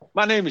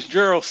My name is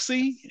Gerald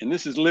C., and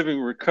this is Living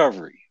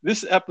Recovery.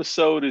 This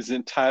episode is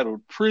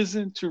entitled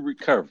Prison to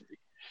Recovery.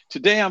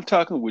 Today I'm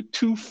talking with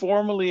two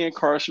formerly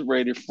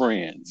incarcerated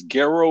friends,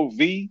 Garrow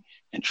V.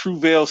 and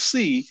Truevale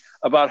C.,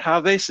 about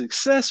how they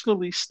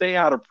successfully stay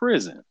out of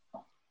prison.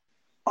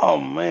 Oh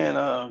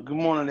man, good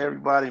morning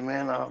everybody,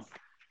 man.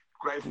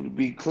 Grateful to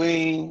be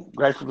clean,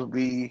 grateful to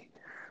be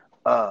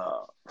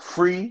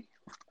free,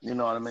 you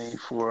know what I mean,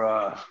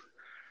 for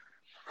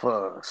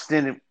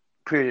extended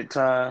period of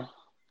time.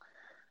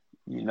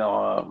 You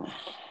know,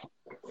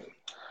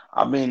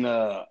 I've been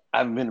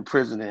in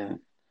prison in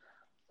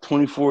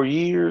 24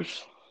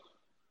 years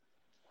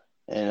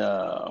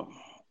and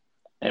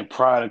and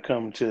prior to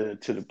coming to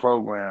the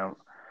program,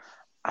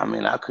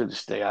 I could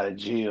stay out of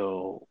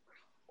jail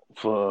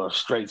for a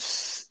straight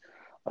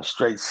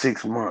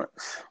 6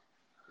 months.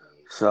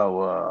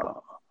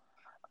 So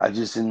I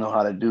just didn't know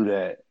how to do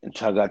that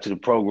until I got to the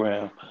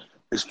program.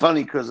 It's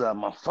funny because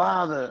my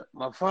father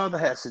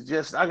had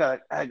suggested I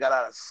got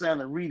out of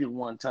Santa Rita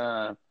one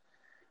time.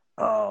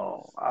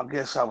 I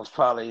guess I was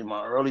probably in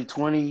my early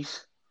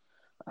 20s.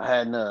 I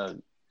had I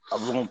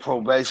was on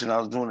probation. I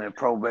was doing that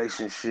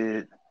probation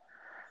shit,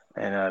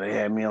 and they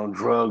had me on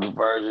drug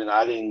diversion.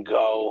 I didn't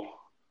go,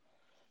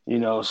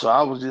 so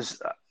I was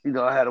just,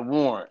 I had a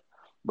warrant.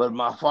 But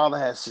my father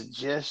had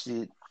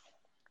suggested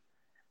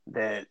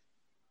that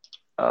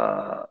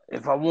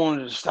if I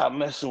wanted to stop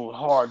messing with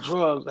hard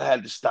drugs, I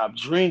had to stop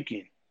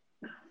drinking.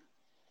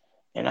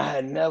 And I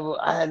had never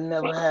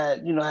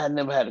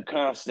had a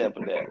concept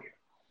of that.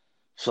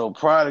 So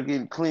prior to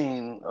getting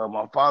clean,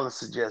 my father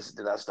suggested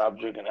that I stop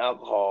drinking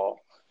alcohol,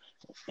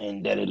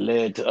 and that it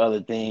led to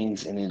other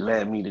things, and it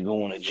led me to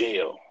going to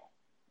jail.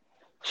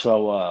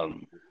 So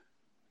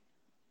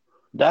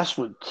that's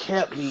what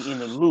kept me in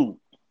the loop.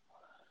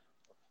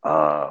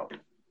 Uh,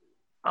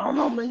 I don't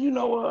know,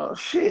 man.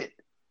 Shit.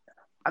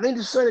 I need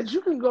to say that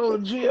you can go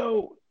to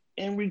jail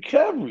in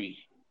recovery.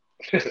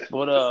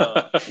 But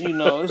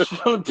it's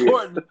real Yeah.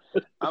 important.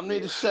 I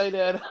need to say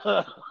that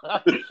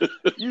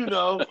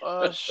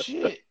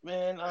shit,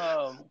 man.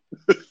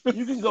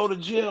 You can go to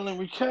jail in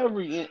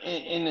recovery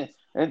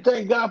and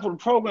thank God for the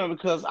program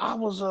because I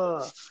was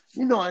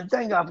and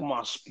thank God for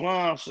my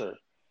sponsor.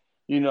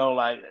 And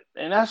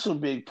that's a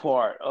big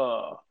part.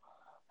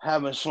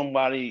 Having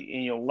somebody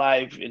in your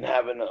life and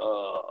having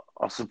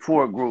a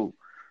support group.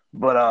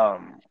 But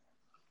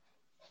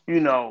you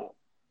know,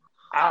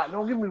 I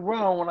don't get me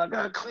wrong. When I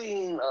got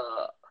clean,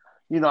 I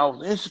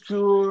was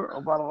insecure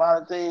about a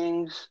lot of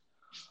things.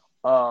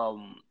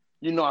 Um,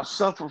 I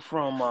suffer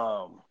from,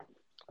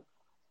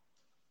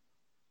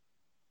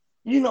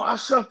 I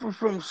suffer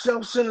from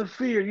self-centered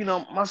fear.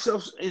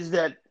 Myself is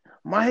that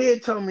my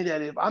head told me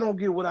that if I don't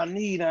get what I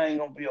need, I ain't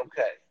gonna be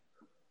okay.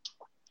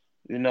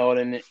 And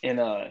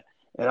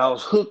I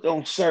was hooked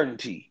on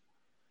certainty.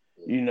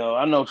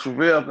 I know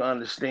Travell can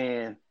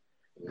understand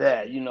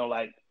that.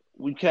 Like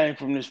we came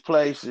from this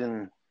place,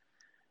 and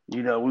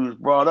we was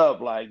brought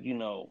up like, if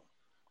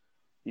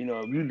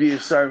you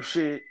did certain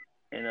shit,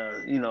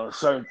 and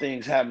certain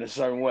things happen a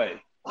certain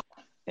way.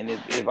 And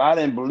if I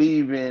didn't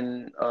believe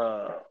in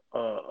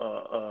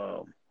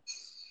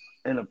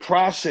the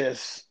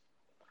process,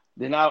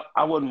 then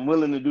I wasn't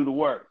willing to do the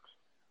work.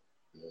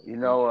 You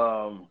know,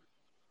 um,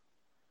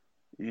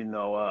 you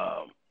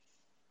know,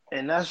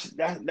 and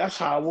that's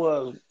how I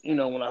was.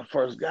 When I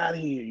first got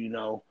here.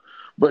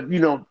 But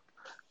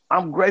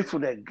I'm grateful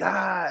that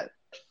God.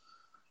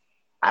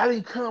 I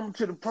didn't come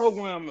to the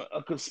program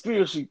a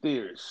conspiracy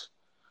theorist.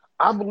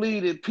 I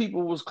believe that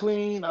people was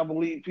clean. I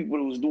believe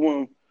people was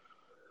doing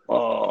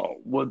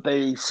what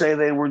they say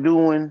they were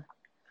doing.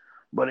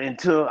 But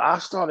until I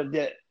started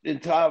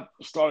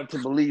to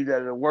believe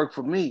that it worked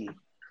for me,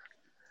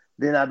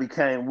 then I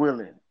became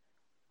willing,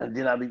 and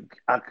then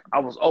I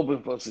was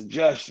open for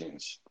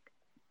suggestions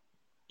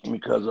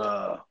because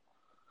I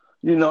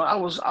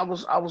was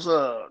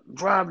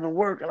driving to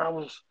work, and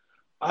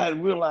I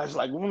had realized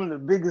like one of the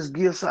biggest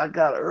gifts I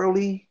got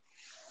early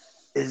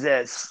is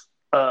that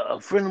a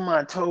friend of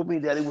mine told me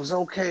that it was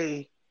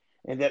okay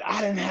and that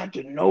I didn't have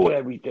to know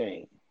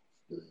everything.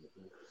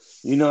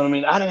 You know what I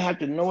mean? I didn't have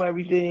to know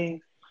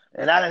everything,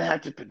 and I didn't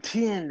have to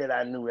pretend that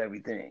I knew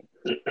everything.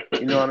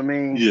 You know what I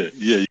mean? Yeah,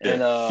 yeah,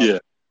 yeah,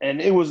 And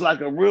yeah. it was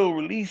like a real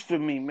release for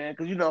me, man,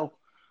 because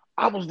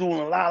I was doing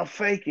a lot of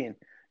faking.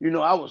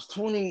 I was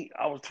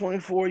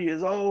 24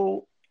 years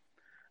old,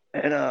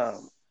 and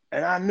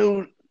I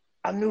knew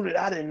that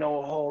I didn't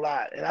know a whole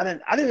lot, and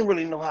I didn't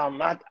really know how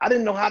not I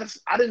didn't know how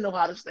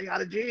to stay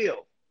out of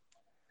jail.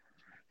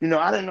 I didn't know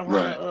how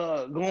to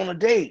Right. go on a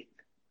date.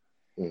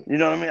 You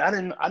know what I mean? I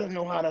didn't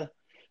know how to.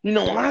 When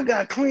I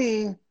got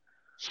clean,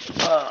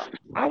 uh,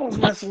 I was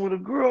messing with a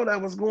girl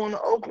that was going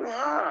to Oakland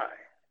High.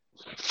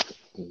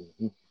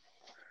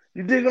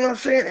 You dig what I'm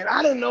saying? And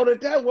I didn't know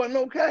that that wasn't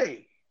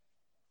okay.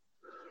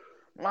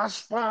 My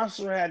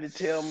sponsor had to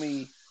tell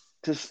me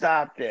to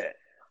stop that,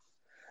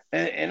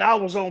 and I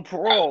was on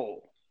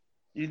parole.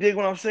 You dig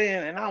what I'm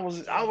saying? And I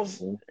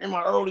was in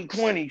my early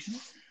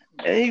 20s,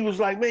 and he was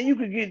like, "Man, you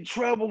could get in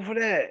trouble for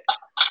that."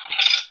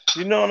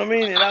 You know what I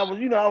mean? And I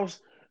was,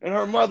 and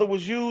her mother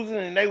was using,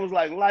 and they was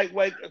like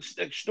lightweight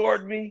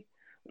extorting me.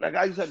 Like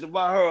I used to have to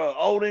buy her an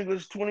Old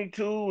English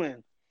 22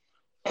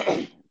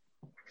 and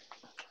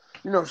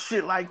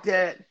shit like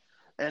that.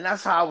 And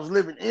that's how I was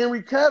living in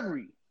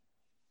recovery.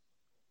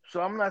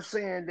 So I'm not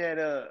saying that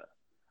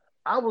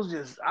I was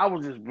just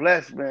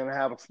blessed, man, to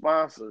have a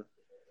sponsor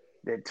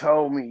that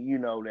told me,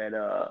 that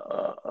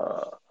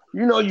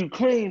you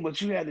clean,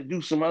 but you had to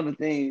do some other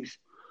things.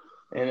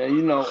 And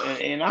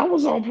and I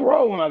was on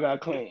parole when I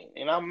got clean,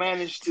 and I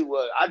managed to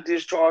I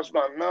discharged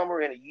my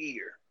number in a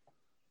year.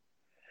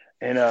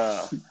 And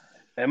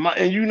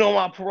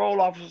my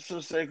parole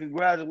officer said,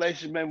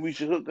 "Congratulations, man, we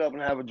should hook up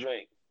and have a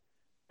drink."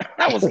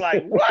 I was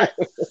like, "What?"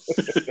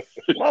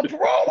 My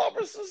parole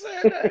officer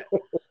said that.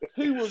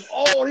 He was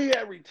old. He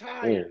had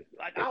retired.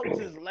 Like I was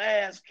his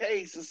last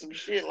case or some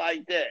shit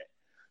like that.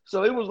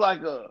 So it was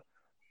like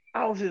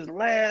I was his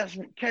last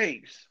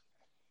case.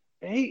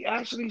 And he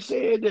actually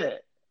said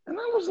that. And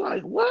I was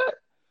like, what?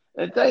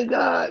 And thank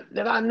God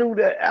that I knew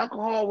that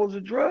alcohol was a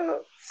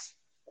drug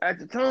at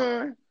the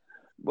time.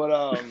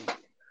 But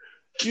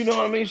you know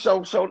what I mean?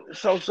 So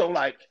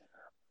like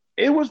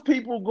it was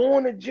people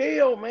going to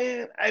jail,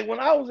 man. Hey, when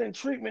I was in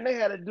treatment, they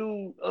had a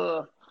dude,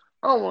 I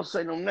don't want to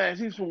say no names,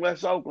 he's from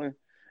West Oakland.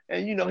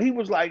 And he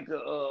was like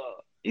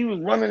he was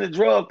running the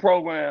drug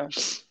program.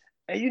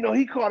 And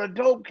he caught a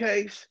dope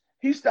case.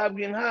 He stopped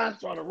getting high and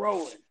started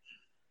rolling.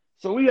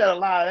 So we had a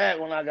lot of that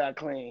when I got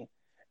clean.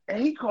 And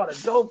he caught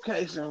a dope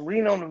case in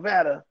Reno,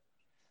 Nevada,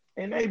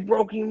 and they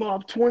broke him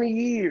off 20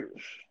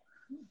 years.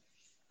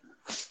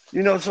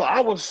 So I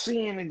was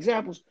seeing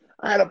examples.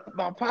 I had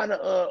my partner,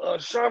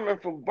 Sherman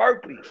from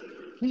Berkeley.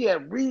 He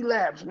had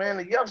relapsed, man.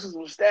 The youngsters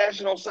were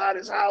stashing outside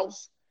his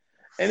house,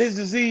 and his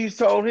disease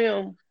told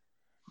him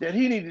that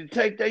he needed to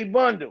take their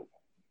bundle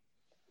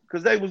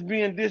because they was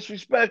being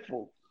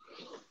disrespectful.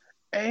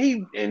 And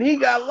he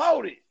got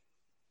loaded.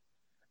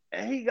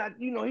 And he got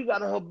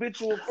a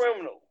habitual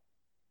criminal.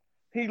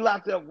 He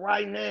locked up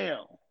right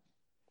now.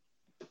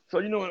 So,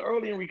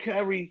 early in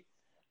recovery,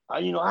 I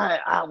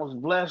was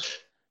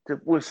blessed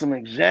with some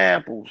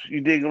examples.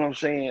 You dig what I'm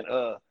saying?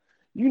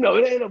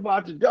 It ain't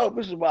about the dope.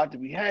 It's about the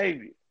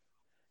behavior.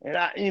 And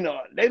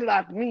they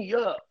locked me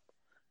up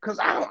because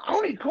I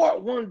only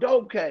caught one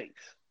dope case,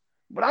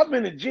 but I've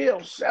been to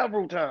jail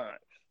several times.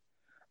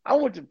 I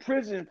went to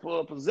prison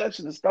for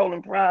possession of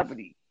stolen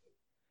property.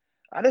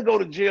 I didn't go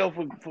to jail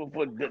for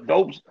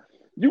dopes.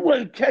 You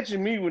wasn't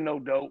catching me with no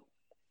dope.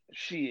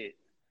 Shit.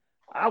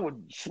 I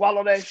would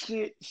swallow that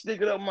shit,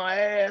 stick it up my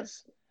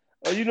ass,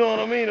 or you know what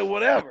I mean, or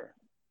whatever.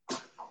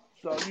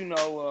 So,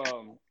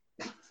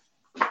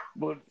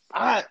 but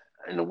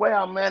and the way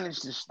I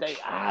managed to stay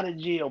out of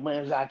jail,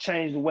 man, is I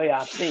changed the way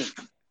I think.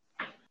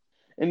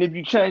 And if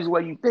you change the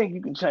way you think,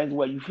 you can change the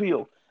way you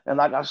feel. And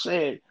like I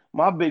said,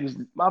 my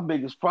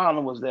biggest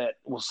problem was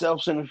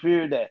self-centered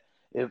fear that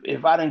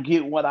if I didn't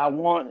get what I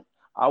wanted,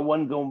 I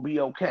wasn't gonna be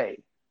okay.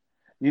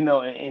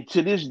 And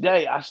to this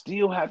day, I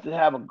still have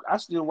to I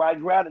still write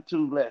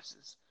gratitude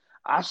lessons.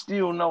 I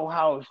still know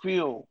how it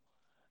feels.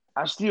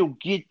 I still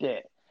get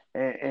that.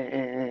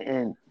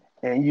 And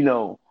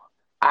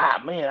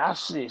I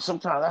see it.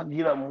 Sometimes I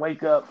get up and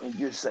wake up and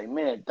just say,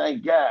 man,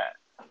 thank God,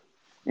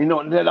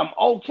 that I'm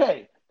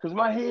okay. Because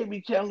my head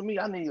be telling me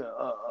I need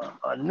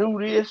a new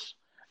this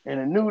and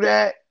a new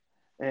that.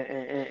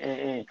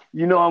 And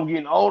I'm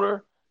getting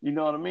older, you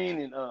know what I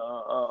mean? And,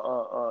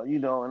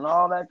 and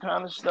all that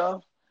kind of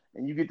stuff.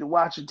 And you get to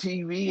watch the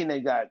TV, and they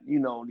got the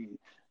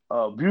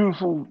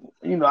beautiful.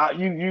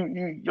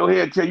 Your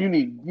head tell you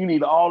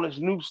need all this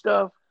new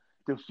stuff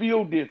to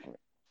feel different.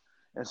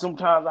 And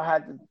sometimes I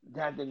had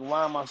to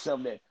remind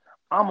myself that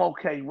I'm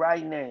okay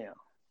right now.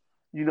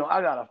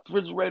 I got a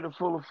refrigerator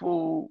full of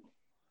food.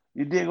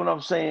 You dig what I'm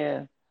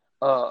saying?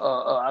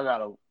 I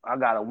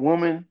got a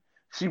woman.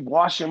 She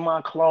washing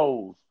my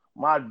clothes,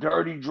 my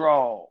dirty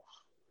drawers.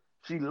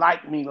 She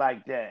liked me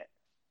like that.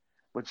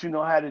 But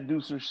I had to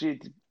do some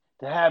shit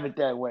to have it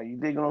that way. You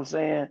dig what I'm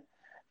saying?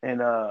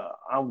 And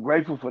I'm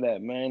grateful for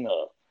that, man.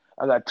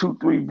 I got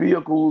 2-3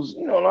 vehicles,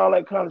 and all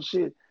that kind of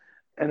shit.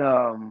 And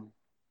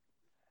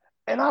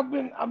I've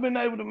been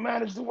able to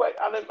manage the way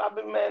I've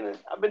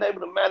been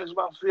able to manage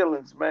my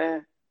feelings,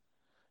 man.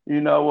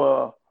 And then I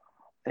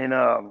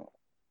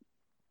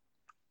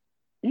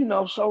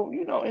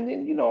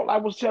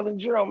was telling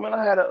Gerald, man,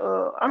 I had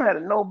a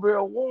no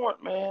bail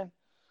warrant, man,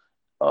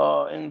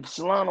 in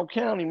Solano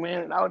County,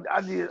 man.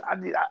 I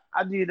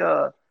did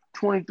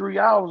 23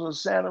 hours of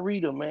Santa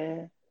Rita,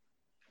 man.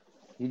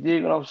 You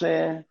dig what I'm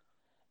saying?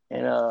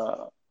 And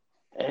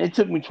it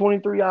took me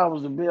 23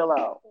 hours to bail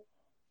out.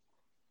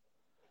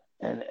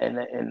 And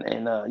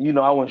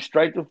I went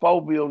straight to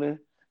Fo Building.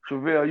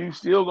 Travell, you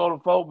still go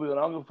to Fo Building.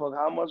 I don't give a fuck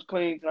how much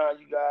clean time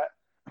you got.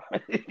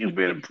 You've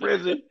been in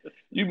prison.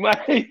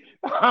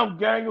 I'm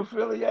gang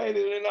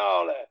affiliated and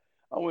all that.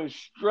 I went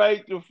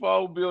straight to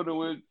Fo Building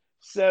with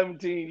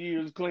 17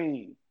 years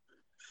clean.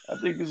 I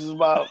think this is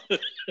about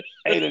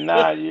 8 or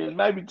 9 years,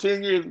 maybe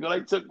 10 years ago.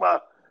 They took my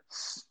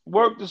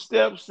work the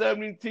steps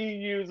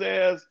 17 years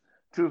ass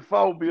to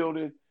Fo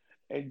Building,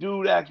 and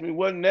dude asked me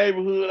what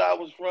neighborhood I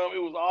was from.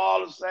 It was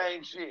all the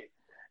same shit.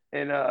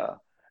 And I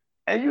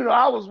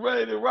was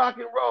ready to rock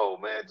and roll,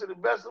 man, to the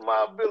best of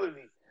my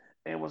ability.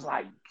 And was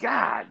like,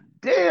 God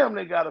damn,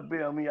 they gotta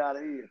bail me out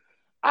of here.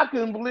 I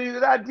couldn't believe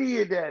that I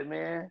did that,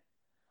 man,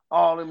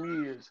 all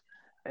them years.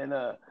 And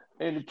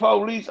the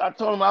police, I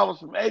told them I was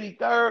from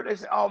 83rd. They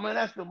said, oh man,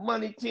 that's the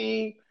money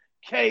team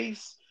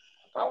case.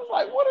 I was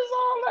like, what is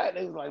all that?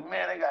 They was like,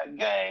 man, they got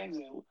gangs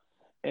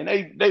and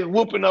they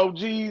whooping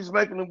OGs,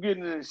 making them get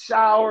in the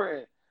shower,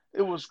 and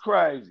it was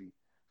crazy.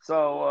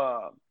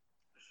 So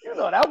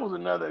that was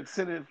another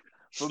incentive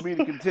for me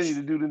to continue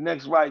to do the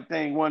next right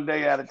thing one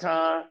day at a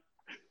time.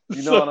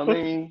 You know what I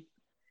mean?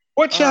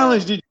 What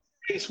challenge did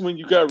you face when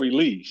you got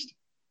released?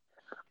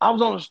 I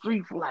was on the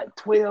street for like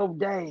 12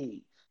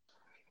 days.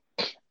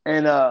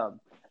 And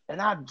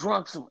I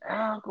drunk some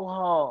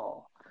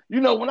alcohol.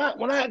 When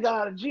I got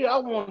out of jail, I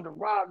wanted to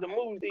rob the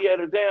movie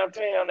theater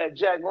downtown at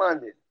Jack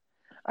London.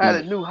 I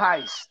had a new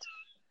heist.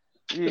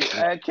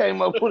 Yeah, I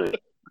came up with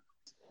it.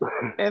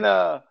 And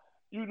I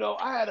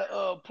had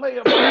a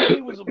player partner.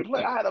 He was a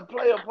player. I had a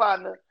player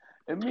partner,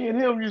 and me and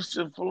him used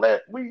to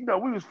we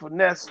was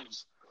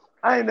finessers.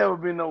 I ain't never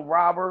been no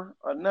robber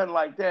or nothing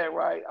like that,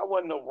 right? I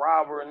wasn't no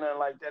robber or nothing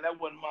like that. That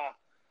wasn't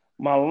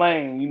my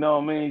lane, you know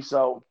what I mean?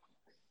 So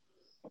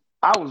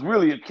I was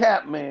really a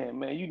cap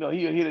man. He'll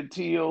hit a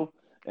till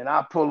and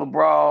I pull a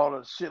broad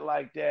or shit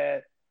like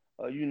that.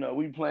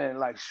 We playing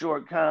like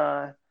short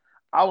con.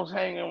 I was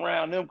hanging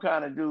around them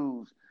kind of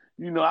dudes.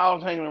 I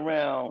was hanging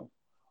around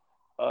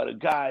the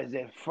guys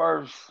that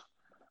first.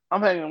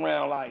 I'm hanging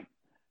around like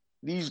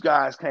these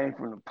guys came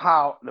from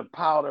the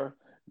powder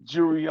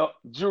jewelry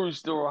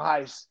store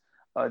heist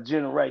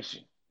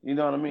generation. You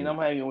know what I mean? I'm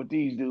hanging with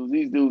these dudes.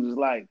 These dudes is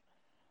like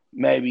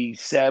maybe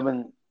 6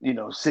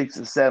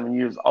 or 7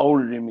 years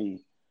older than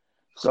me.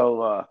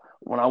 So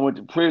when I went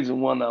to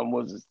prison, one of them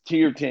was a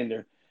tier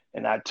tender,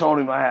 and I told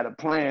him I had a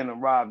plan to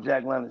rob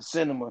Jack London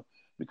Cinema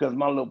because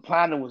my little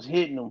partner was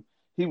hitting them.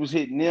 He was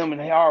hitting them in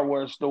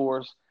hardware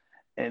stores,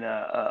 and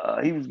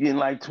he was getting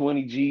like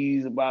 20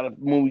 G's about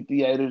the movie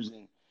theaters,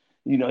 and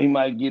he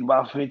might get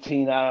about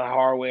 15 out of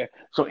hardware.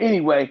 So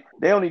anyway,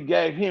 they only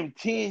gave him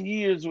 10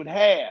 years with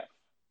half.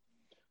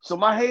 So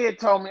my head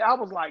told me I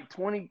was like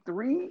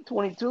 23,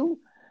 22.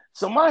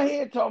 So my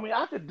head told me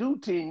I could do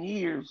 10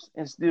 years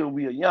and still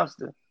be a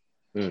youngster.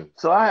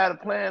 So I had a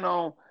plan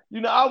on,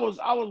 I was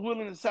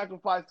willing to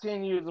sacrifice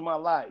 10 years of my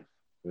life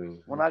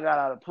when I got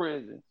out of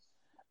prison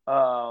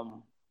to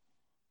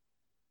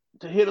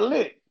hit a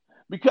lick.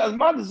 Because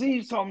my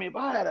disease told me if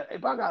I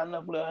got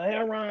enough little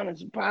heroin and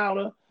some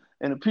powder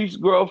and a piece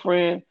of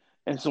girlfriend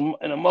and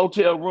in a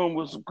motel room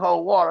with some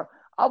cold water,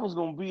 I was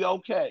gonna be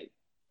okay.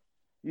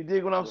 You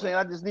dig what I'm saying?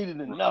 I just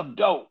needed enough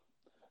dope.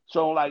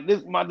 So like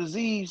my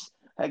disease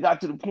had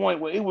got to the point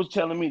where it was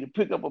telling me to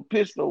pick up a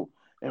pistol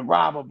and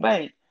rob a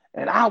bank,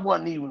 and I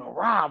wasn't even a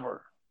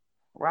robber,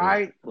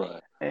 right?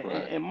 Right.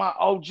 And my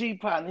OG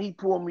partner, he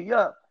pulled me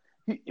up.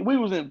 We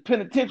was in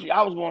penitentiary.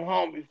 I was going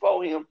home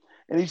before him,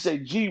 and he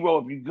said, G-Ro,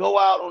 if you go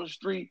out on the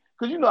street,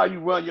 because you know how you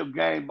run your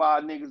game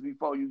by niggas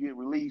before you get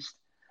released.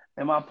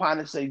 And my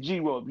partner said,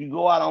 G-Ro, if you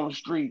go out on the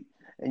street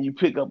and you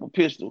pick up a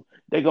pistol,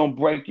 they're going to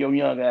break your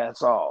young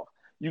ass off.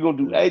 You're going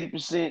to do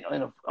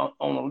 80%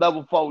 on a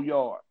level 4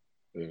 yard.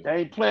 They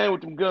ain't playing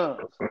with them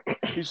guns.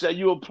 He said,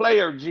 you a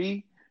player,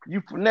 G.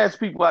 You finesse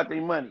people out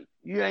their money.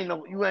 You ain't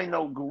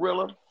no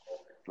gorilla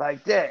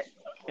like that.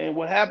 And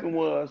what happened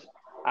was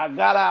I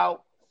got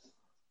out,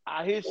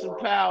 I hit some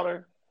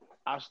powder,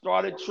 I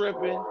started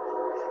tripping,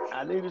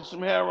 I needed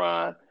some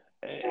heroin,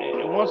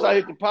 and once I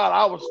hit the powder,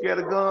 I was scared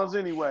of guns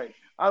anyway.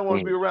 I didn't want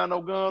to be around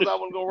no guns. I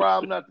wasn't going to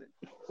rob nothing.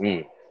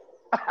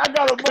 I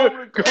got a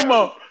moment of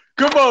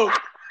clarity.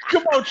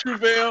 Come on,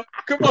 Travell.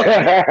 Come on.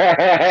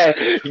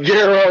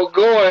 Gero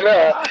going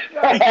up.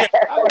 I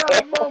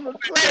got a moment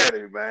of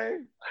clarity,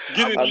 man.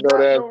 I know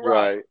that's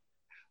right.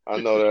 I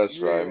know that's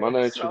right. My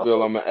name's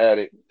Travell. I'm an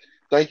addict.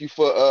 Thank you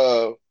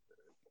for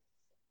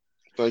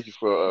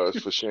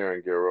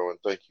sharing, Gero, and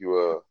thank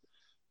you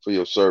for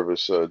your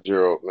service,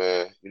 Gerald,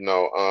 man.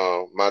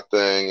 My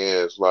thing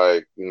is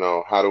like,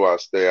 how do I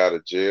stay out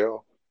of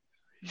jail?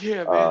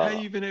 Yeah, man. How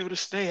you been able to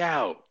stay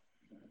out?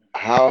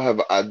 How have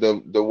I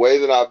the way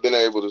that I've been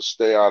able to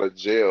stay out of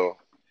jail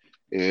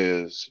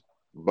is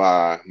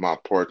by my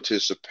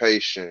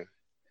participation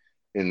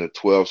in the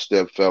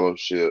 12-step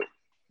fellowship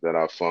that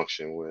I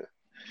function with.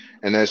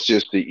 And that's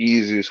just the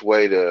easiest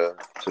way to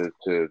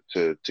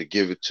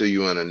give it to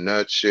you in a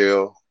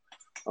nutshell.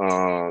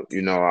 I've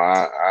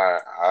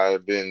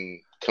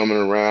been coming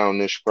around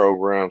this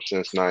program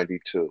since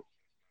 '92,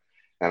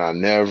 and I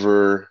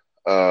never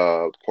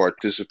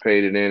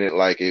participated in it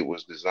like it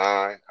was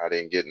designed. I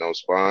didn't get no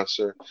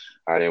sponsor.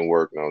 I didn't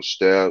work no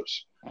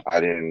steps. I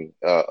didn't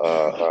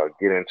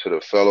get into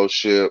the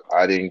fellowship.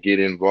 I didn't get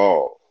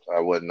involved. I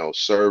wasn't no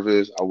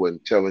service. I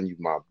wasn't telling you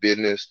my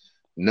business.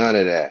 None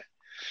of that.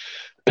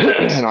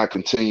 And I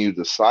continued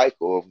the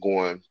cycle of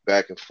going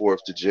back and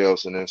forth to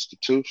jails and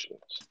institutions.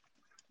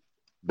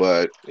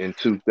 But in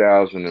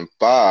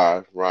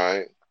 2005,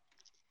 right,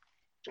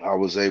 I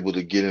was able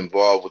to get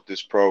involved with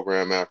this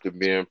program after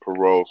being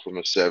paroled from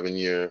a 7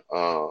 year,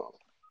 uh,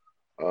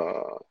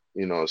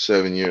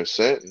 7 year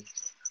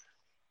sentence,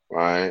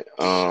 right?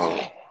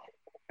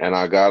 And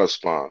I got a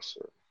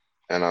sponsor,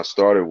 and I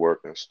started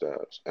working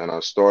steps, and I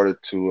started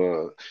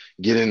to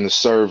get in the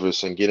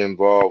service and get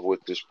involved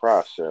with this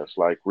process,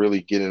 like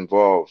really get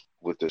involved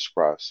with this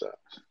process,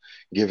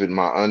 give it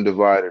my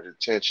undivided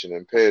attention,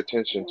 and pay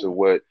attention to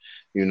what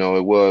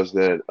it was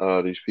that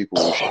these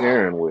people were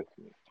sharing with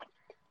me.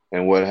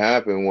 And what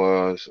happened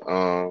was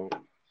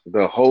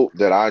the hope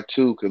that I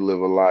too could live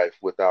a life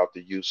without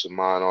the use of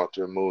mind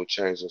altering mood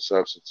changing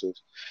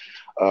substances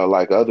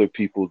like other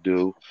people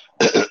do.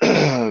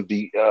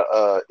 It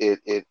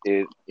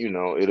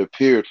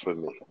appeared for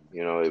me.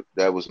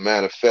 That was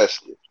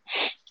manifested,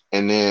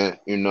 and then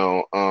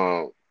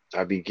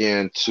I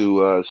began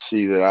to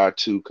see that I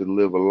too could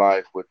live a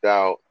life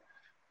without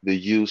the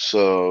use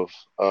of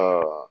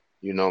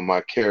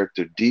my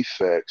character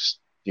defects,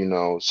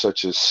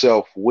 such as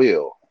self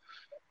will,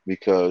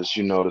 because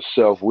the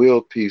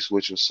self-will piece,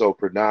 which was so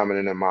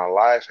predominant in my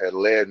life, had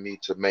led me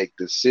to make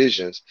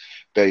decisions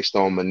based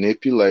on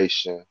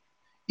manipulation,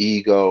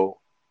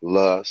 ego,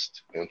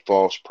 lust, and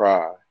false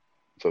pride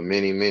for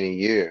many, many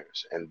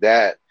years. And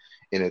that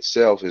in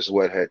itself is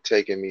what had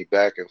taken me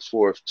back and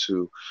forth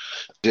to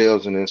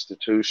jails and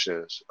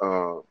institutions.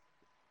 And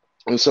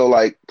so,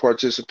 like,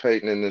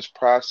 participating in this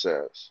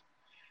process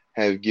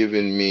have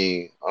given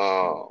me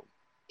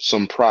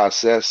some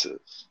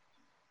processes,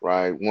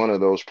 right? One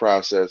of those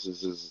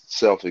processes is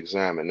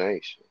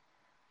self-examination.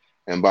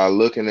 And by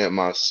looking at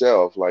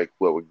myself, like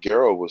what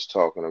Garrow was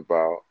talking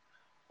about,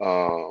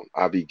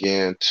 I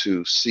began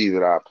to see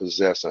that I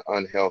possess an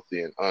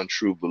unhealthy and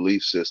untrue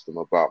belief system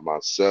about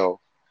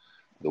myself,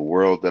 the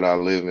world that I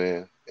live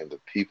in, and the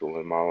people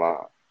in my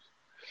life.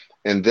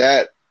 And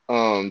that,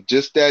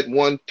 just that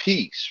one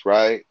piece,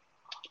 right,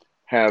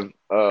 have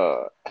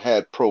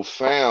had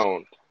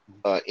profound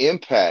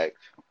impact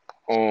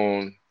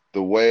on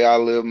the way I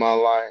live my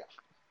life,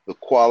 the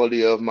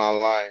quality of my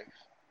life,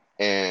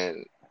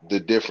 and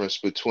the difference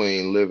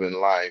between living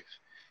life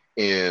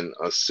in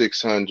a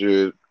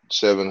 600,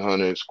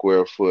 700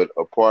 square foot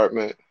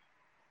apartment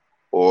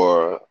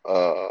or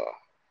a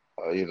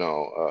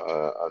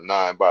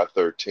 9 by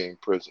 13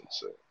 prison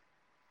cell.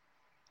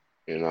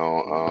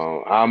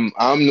 I'm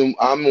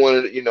one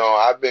of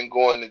I've been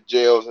going to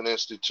jails and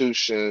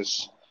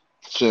institutions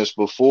since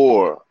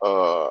before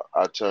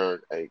I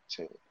turned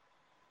 18.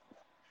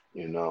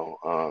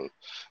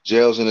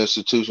 Jails and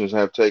institutions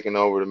have taken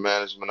over the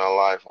management of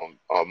life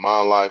on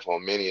my life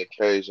on many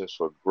occasions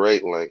for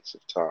great lengths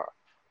of time.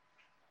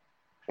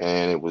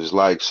 And it was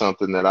like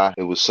something that I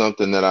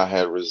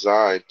had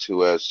resigned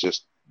to as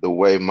just the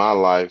way my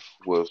life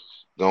was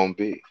gonna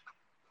be.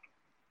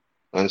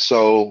 And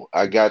so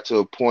I got to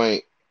a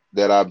point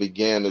that I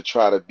began to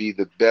try to be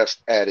the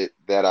best at it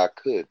that I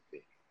could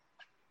be.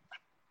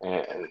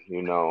 And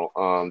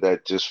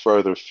that just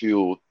further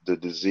fueled the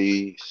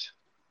disease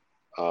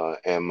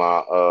and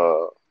my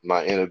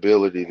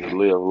inability to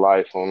live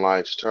life on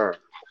life's terms.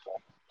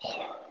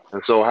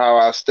 And so how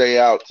I stay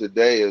out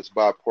today is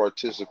by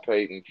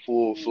participating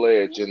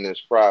full-fledged in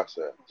this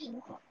process.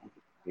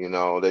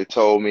 They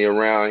told me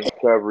around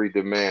recovery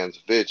demands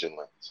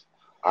vigilance.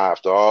 I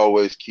have to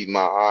always keep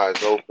my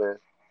eyes open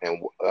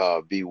and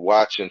be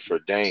watching for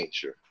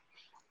danger.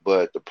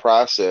 But the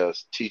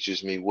process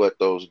teaches me what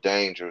those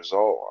dangers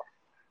are,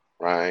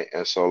 right?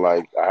 And so,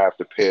 like, I have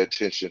to pay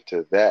attention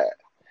to that.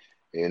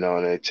 And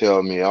they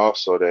tell me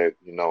also that,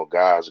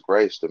 God's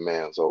grace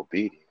demands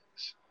obedience.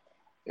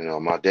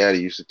 My daddy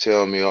used to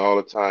tell me all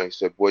the time, he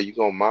said, boy, you're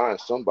going to mind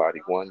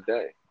somebody one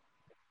day.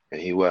 And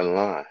he wasn't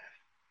lying.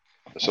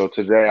 So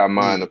today I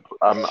mind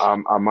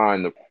I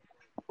mind the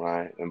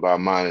right, and by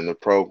minding the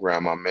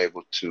program, I'm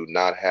able to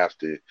not have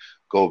to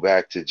go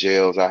back to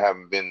jails. I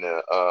haven't been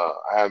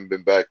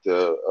back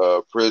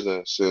to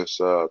prison since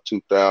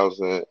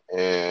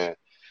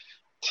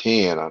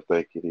 2010, I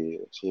think it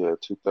is. Yeah,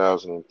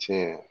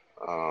 2010,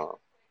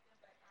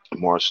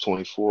 March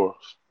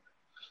 24th,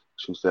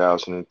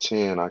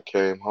 2010. I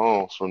came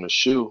home from the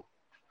SHU.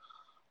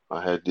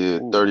 I had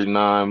did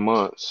 39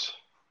 months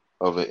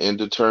of an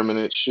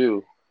indeterminate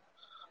SHU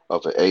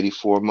of an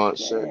 84-month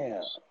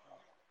sentence.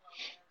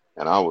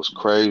 And I was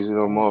crazy,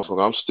 no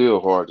motherfucker. I'm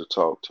still hard to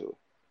talk to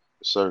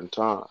at certain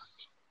times.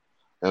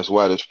 That's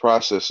why this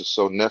process is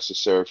so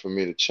necessary for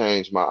me to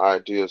change my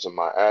ideas and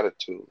my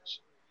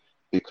attitudes.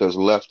 Because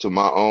left to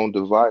my own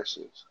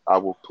devices, I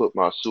will put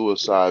my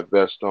suicide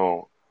vest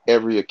on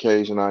every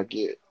occasion I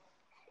get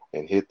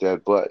and hit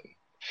that button.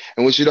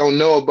 And what you don't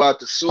know about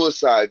the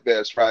suicide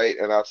vest, right?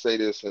 And I'll say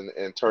this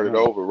and turn it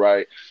over,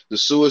 right? The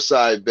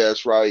suicide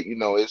vest, right?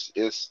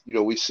 It's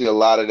we see a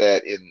lot of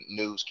that in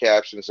news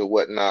captions and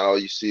whatnot. All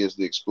you see is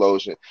the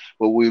explosion.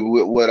 But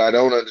what I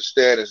don't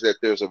understand is that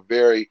there's a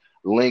very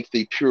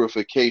lengthy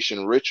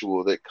purification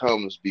ritual that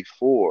comes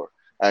before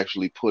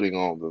actually putting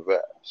on the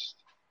vest.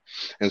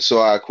 And so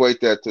I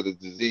equate that to the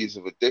disease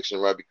of addiction,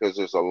 right? Because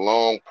there's a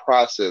long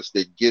process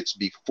that gets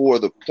before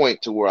the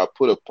point to where I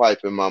put a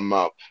pipe in my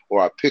mouth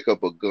or I pick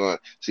up a gun.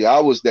 See, I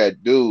was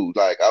that dude.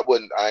 Like I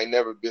ain't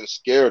never been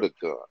scared of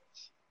guns.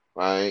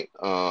 Right.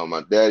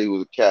 My daddy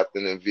was a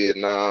captain in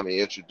Vietnam.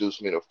 He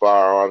introduced me to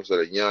firearms at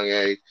a young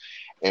age.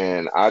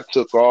 And I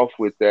took off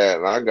with that,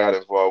 and I got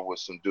involved with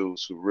some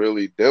dudes who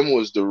really, them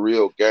was the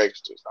real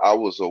gangsters. I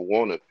was a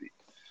wannabe,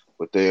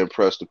 but they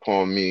impressed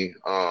upon me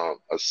a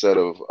set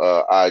of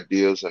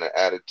ideas and an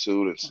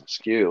attitude and some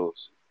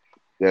skills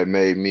that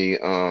made me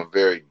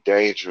very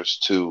dangerous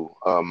to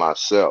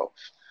myself.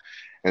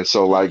 And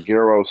so, like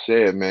Gero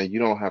said, man, you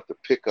don't have to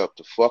pick up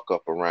the fuck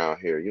up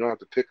around here. You don't have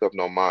to pick up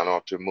no mind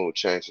altering mood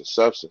changing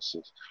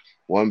substances.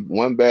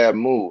 One bad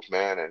move,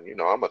 man, and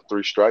I'm a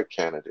 3-strike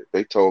candidate.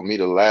 They told me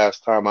the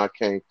last time I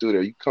came through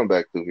there, you come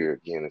back through here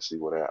again and see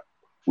what happens.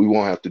 We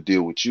won't have to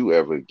deal with you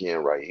ever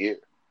again right here.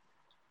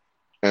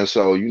 And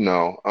so,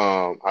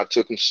 I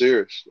took them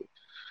seriously.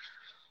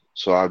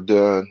 So I've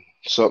done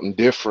something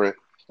different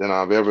than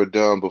I've ever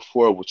done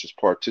before, which is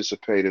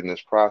participate in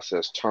this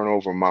process, turn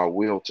over my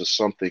will to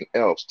something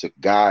else to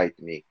guide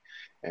me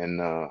and,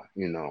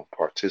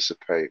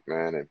 participate,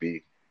 man, and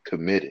be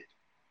committed.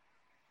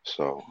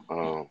 So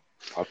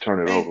I'll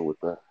turn it over with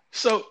that.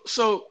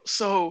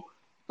 So,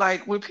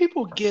 like when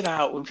people get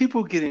out, when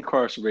people get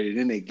incarcerated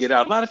and they get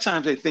out, a lot of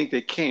times they think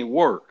they can't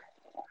work.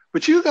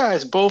 But you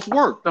guys both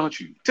work, don't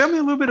you? Tell me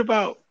a little bit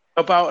about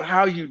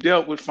how you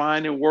dealt with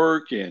finding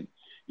work and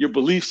your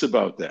beliefs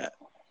about that.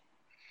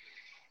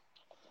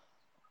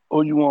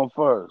 Who you want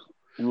first?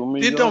 You want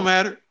me? It don't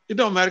matter. It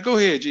don't matter. Go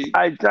ahead, G.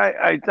 I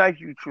thank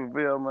you,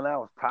 Travell, man. That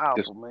was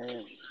powerful,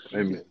 man.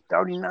 Amen.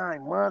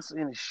 39 months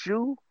in a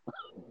shoe.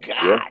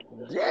 Yeah.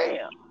 God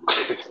damn.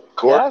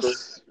 Corcoran.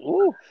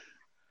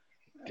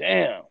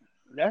 Damn.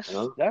 That's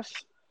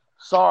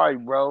sorry,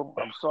 bro.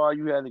 I'm sorry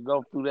you had to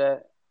go through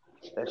that.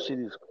 That shit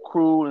is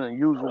cruel and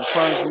unusual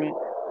punishment.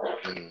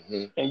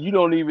 Mm-hmm. And you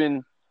don't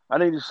even, I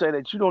need to say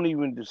that you don't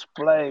even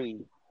display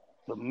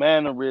the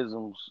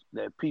mannerisms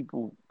that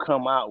people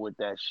come out with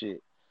that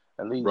shit.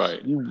 At least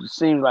Right. you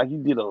seem like you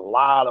did a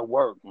lot of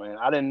work, man.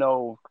 I didn't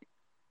know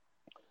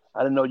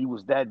you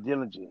was that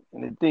diligent.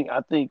 And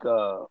I think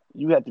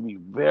you have to be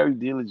very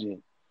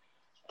diligent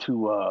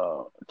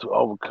to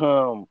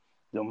overcome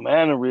the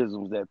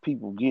mannerisms that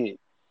people get.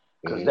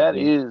 Cause that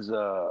is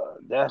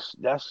that's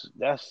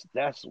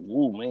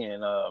woo,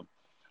 man.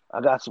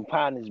 I got some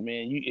partners,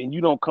 man.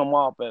 You don't come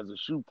off as a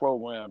shoe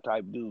program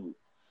type dude,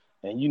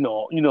 and you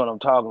know what I'm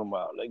talking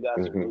about. They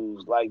got some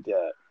dudes like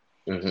that,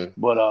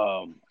 but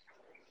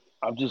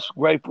I'm just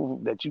grateful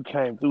that you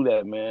came through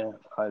that, man.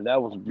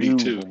 That was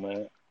beautiful,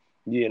 man.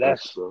 Yeah,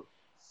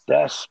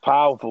 that's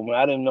powerful, man.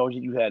 I didn't know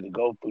you had to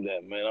go through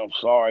that, man. I'm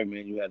sorry,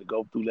 man. You had to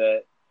go through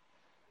that,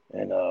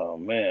 and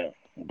man,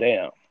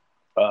 damn.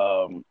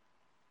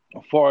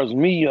 As far as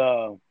me,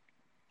 work.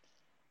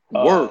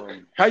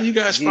 How you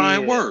guys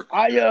find work?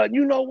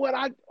 You know what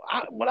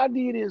I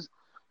did is,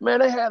 man,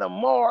 they had a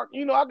mark.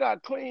 I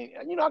got clean.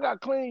 I got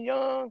clean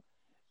young,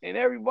 and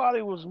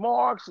everybody was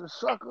marks and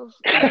suckers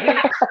and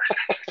hicks.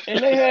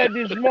 And they had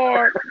this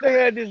mark.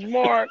 Yeah,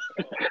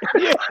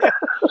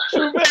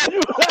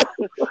 Travell,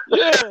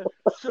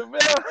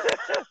 Travell.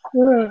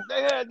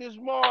 They had this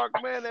mark,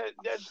 man,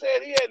 that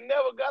said he had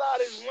never got out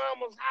of his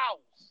mama's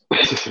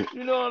house.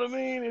 You know what I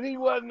mean? And he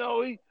wasn't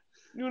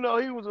he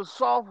was a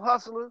soft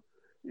hustler.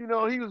 He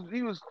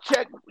was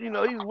check. He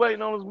was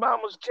waiting on his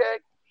mama's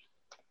check.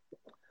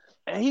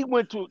 And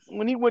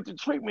when he went to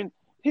treatment,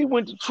 he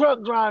went to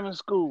truck driving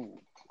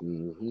school.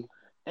 Mm-hmm.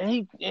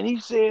 And he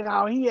said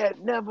how he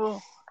had never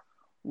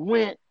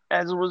went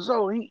as a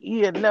result. He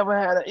had never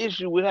had an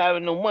issue with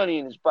having no money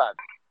in his pocket.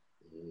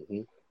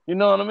 Mm-hmm. You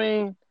know what I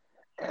mean?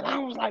 And I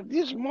was like,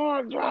 this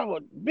Mark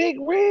driver, big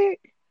rig.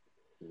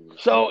 Mm-hmm.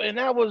 So, and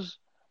that was,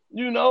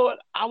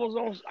 I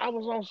was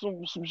on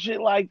some shit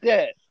like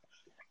that.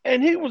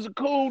 And he was a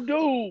cool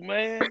dude,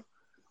 man.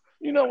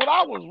 What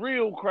I was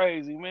real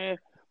crazy, man.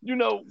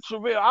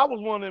 Travell, I was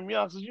one of them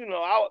youngsters,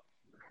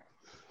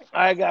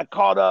 I got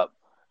caught up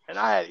and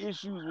I had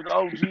issues with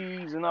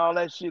OGs and all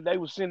that shit. They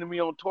were sending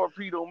me on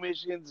torpedo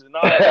missions and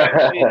all that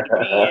kind of shit in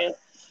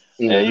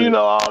the pen. And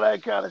all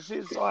that kind of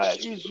shit. So I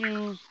had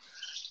issues.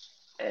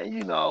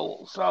 And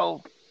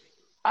so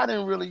I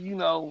didn't really,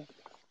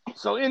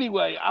 So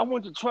anyway, I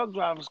went to truck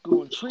driving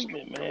school and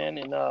treatment, man,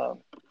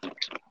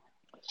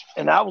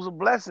 and that was a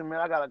blessing, man.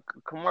 I got a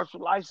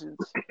commercial license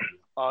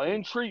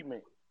in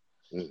treatment.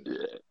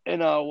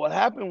 And what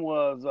happened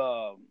was,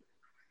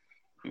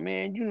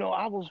 man,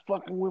 I was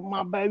fucking with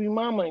my baby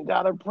mama and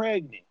got her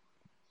pregnant.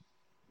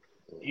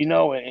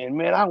 And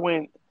man, I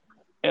went,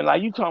 and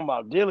like you talking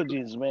about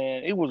diligence,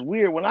 man, it was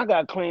weird. When I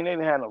got clean, they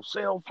didn't have no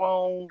cell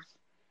phones.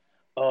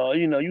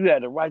 You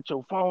had to write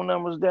your phone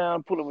numbers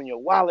down, put them in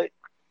your wallet.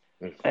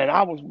 And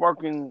I was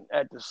working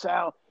at the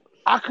South.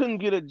 I couldn't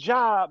get a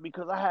job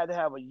because I had to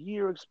have a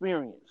year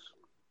experience.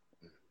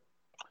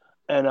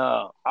 And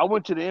I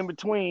went to the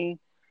in-between,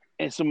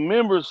 and some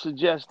members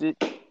suggested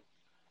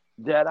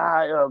that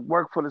I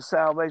worked for the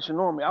Salvation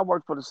Army. I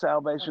worked for the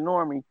Salvation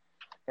Army,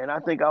 and I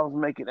think I was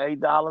making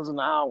 $8 an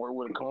hour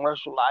with a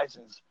commercial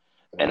license.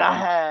 And I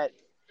had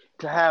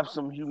to have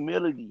some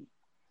humility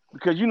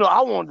because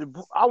I wanted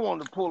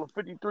to pull a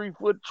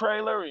 53-foot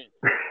trailer,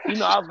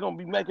 and I was gonna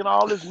be making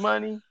all this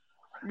money.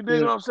 You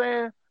dig what I'm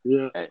saying?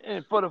 Yeah.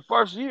 And for the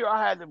first year,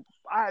 I had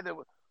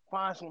to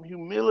find some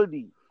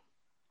humility.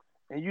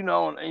 And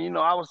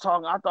I was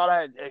talking. I thought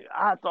I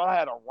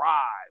had arrived.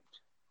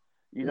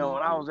 And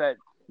I was I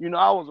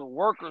was a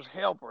worker's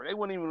helper. They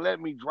wouldn't even let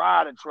me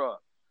drive the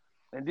truck.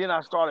 And then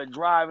I started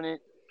driving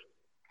it,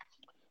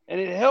 and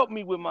it helped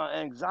me with my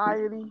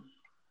anxiety.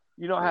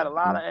 I had a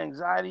lot of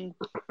anxiety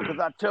because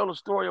I tell the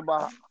story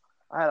about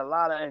I had a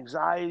lot of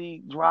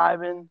anxiety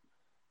driving,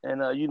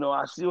 and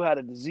I still had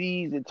a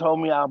disease that told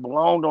me I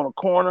belonged on a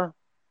corner,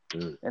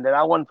 and that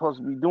I wasn't supposed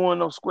to be doing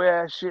no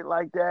square ass shit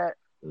like that.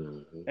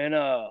 And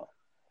I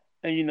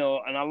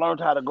learned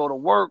how to go to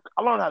work.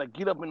 I learned how to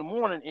get up in the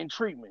morning in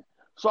treatment.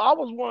 So I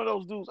was one of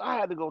those dudes. I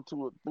had to go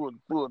through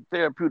a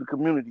therapeutic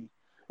community,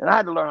 and I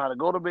had to learn how to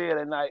go to bed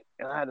at night,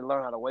 and I had to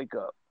learn how to wake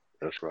up.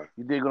 That's right.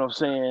 You dig what I'm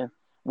saying?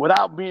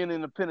 Without being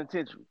in the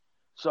penitentiary.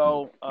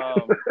 So,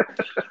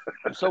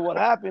 so what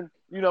happened?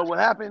 What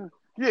happened?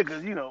 Yeah,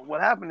 because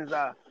what happened is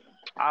I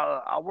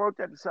worked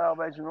at the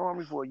Salvation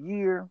Army for a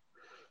year,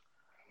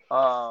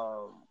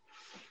 and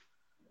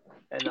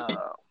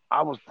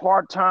I was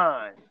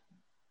part-time.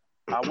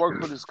 I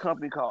worked for this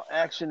company called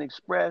Action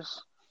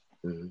Express,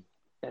 and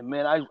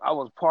man, I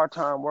was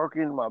part-time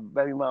working. My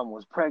baby mama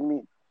was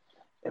pregnant,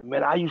 and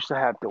man, I used to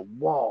have to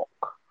walk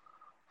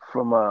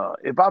from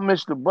if I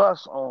missed the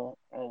bus on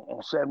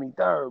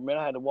 73rd, man,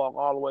 I had to walk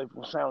all the way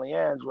from San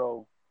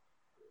Leandro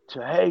to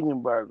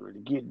Hagenberger to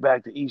get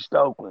back to East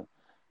Oakland,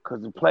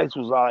 because the place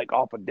was like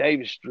off of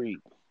Davis Street,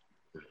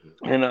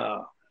 and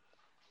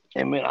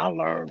man, I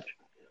learned,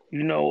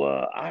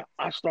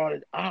 I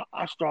started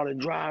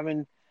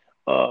driving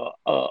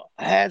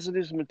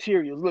hazardous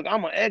materials. Look,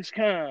 I'm an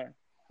ex-con,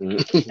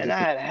 and I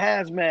had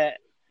hazmat,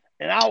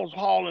 and I was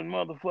hauling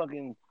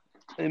motherfucking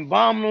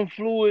embalming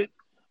fluid,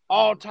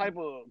 all type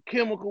of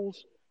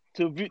chemicals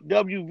to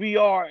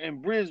WVR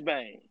in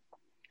Brisbane,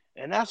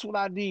 and that's what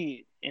I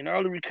did in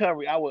early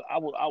recovery. I would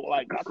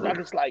like, I think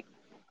it's like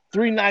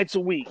 3 nights a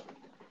week.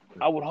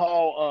 I would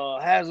haul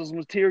hazardous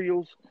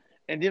materials,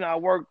 and then I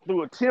worked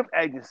through a temp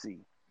agency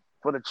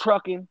for the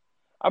trucking.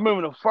 I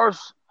remember the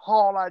first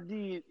haul I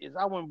did is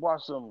I went and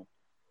bought some.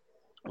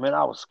 Man,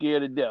 I was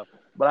scared to death,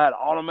 but I had an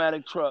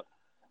automatic truck,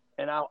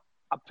 and I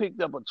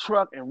picked up a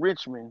truck in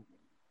Richmond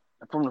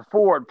from the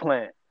Ford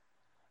plant,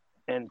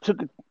 and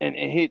took it and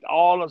hit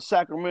all the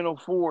Sacramento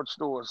Ford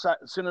stores,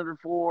 Senator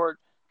Ford,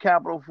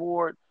 Capital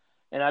Ford,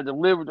 and I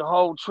delivered the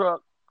whole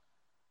truck.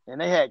 And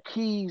they had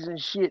keys and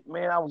shit,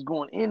 man. I was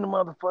going in the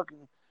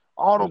motherfucking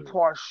auto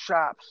parts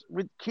shops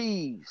with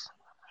keys.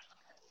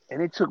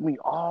 And it took me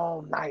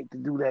all night to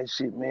do that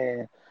shit,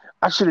 man.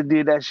 I should have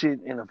did that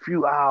shit in a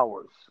few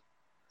hours.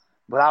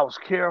 But I was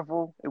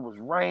careful. It was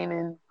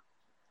raining.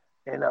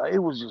 And it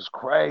was just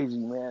crazy,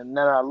 man.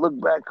 Now I look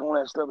back on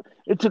that stuff.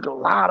 It took a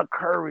lot of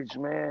courage,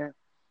 man.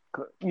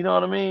 You know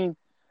what I mean?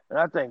 And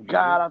I thank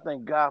God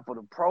for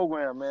the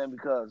program, man,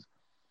 because,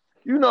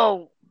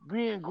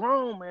 being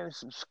grown, man, is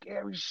some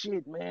scary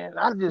shit, man.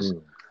 I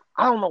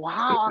don't know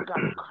how I got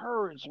the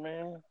courage,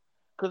 man.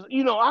 Because,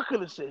 I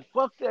could have said,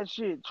 fuck that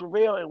shit,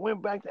 Travail, and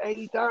went back to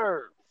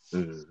 83rd.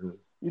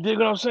 You dig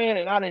what I'm saying?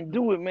 And I didn't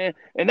do it, man.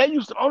 And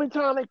the only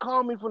time they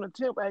called me from the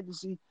temp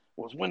agency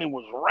was when it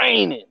was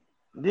raining.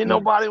 Didn't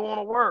nobody want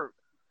to work.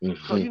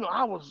 So,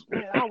 I was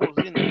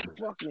in the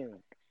fucking...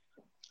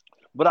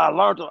 But I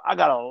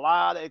got a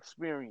lot of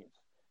experience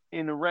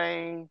in the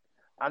rain.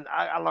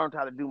 I learned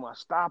how to do my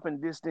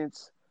stopping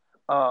distance.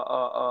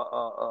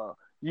 I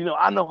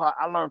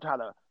learned how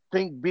to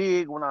think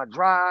big when I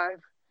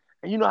drive.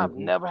 And I've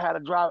never had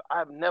an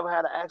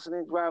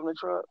accident driving a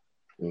truck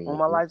on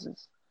my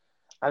license.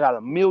 I got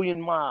 1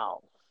 million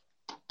miles.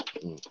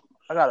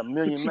 I got 1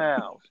 million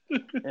miles.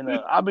 And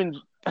I've been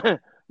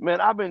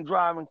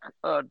driving,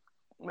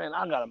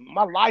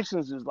 my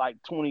license is like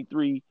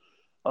 23,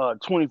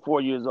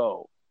 24 years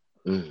old.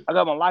 I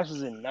got my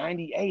license in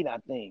 98, I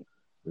think.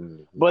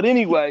 But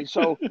anyway,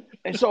 so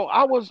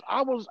I was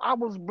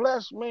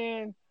blessed,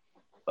 man.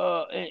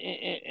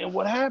 And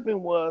what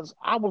happened was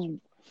I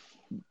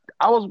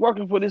was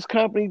working for this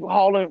company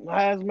hauling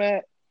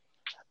hazmat,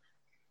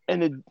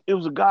 and it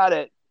was a guy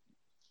that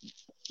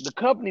the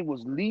company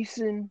was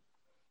leasing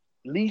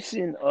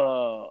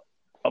a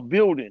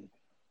building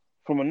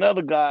from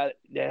another guy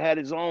that had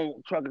his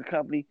own trucking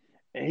company,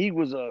 and he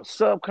was a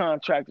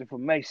subcontractor for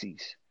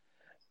Macy's.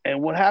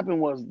 And what happened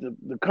was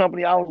the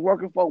company I was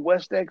working for,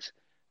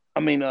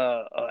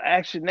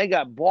 Action, they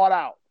got bought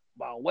out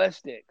by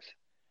Westex,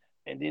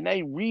 and then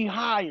they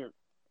rehired,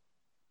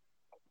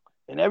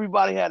 and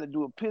everybody had to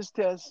do a piss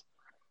test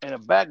and a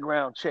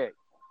background check.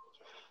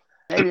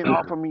 They didn't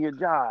offer me a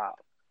job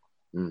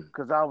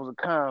because I was a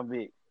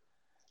convict,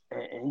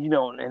 and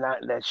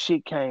that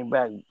shit came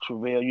back,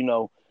 Travail.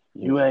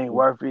 You ain't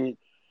worth it.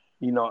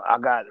 I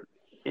got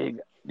it.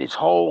 this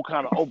hole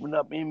kind of opened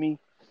up in me.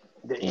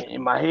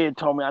 In my head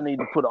told me I need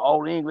to put an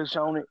old English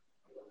on it.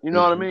 You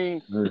know what I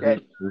mean?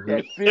 That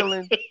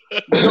feeling.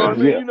 You know what I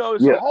mean? Yeah, You know,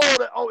 it's a yeah, hole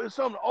that it's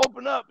something to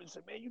open up and say,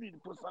 man, you need to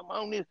put something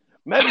on this.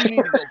 Maybe you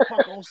need to go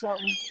fuck on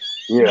something.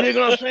 You yeah, dig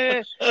what I'm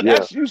saying? yeah.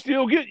 That's you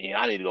still getting. Yeah,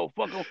 I need to go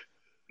fuck on.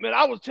 Man,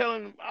 I was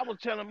telling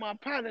my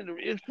partner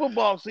it's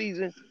football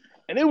season,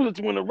 and it was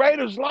when the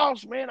Raiders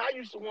lost. Man, I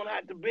used to want to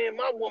have to bend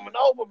my woman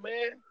over,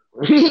 man,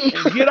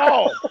 and get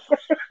off.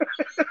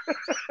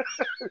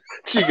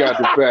 She got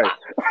the fact.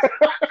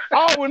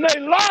 Oh, when they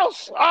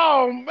lost,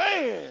 oh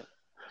man.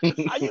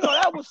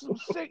 That was some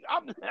sick. I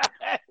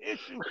had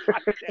issues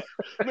like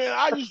that. Man,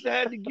 I used to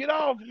have to get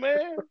off,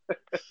 man,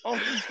 on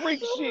some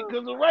freak shit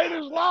because the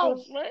Raiders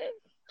lost, man.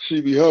 She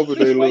be hoping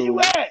they Bitch, where you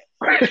lose. at?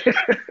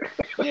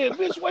 Yeah,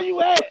 bitch, where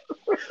you at?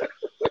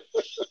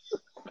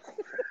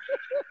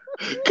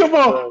 Come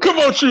on,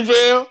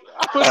 Travell.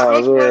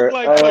 Let's work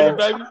Man. like for you,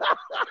 baby.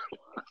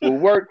 Well,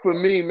 work for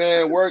me,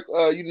 man. Work.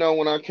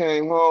 When I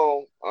came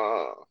home,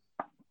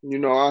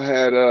 I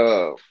had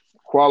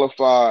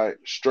qualified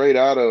straight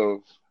out of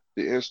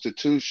the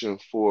institution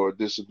for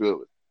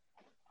disability.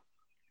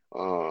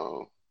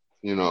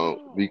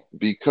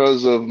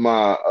 Because of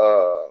my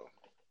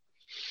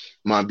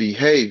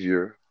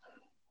behavior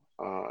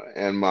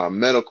and my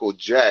medical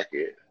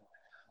jacket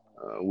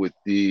with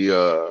the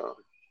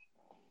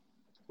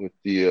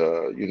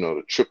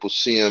triple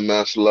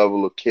CMS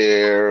level of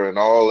care and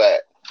all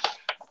that.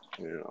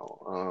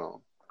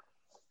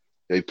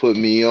 They put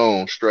me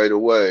on straight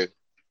away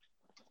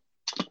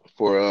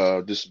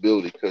for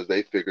disability because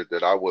they figured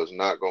that I was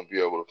not going to be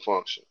able to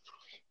function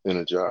in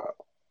a job.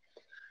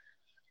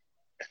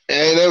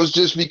 And that was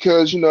just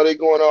because, they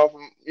going off,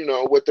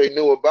 what they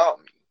knew about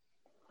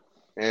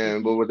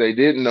me. But what they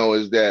didn't know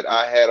is that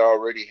I had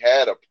already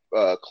had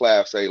a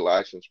Class A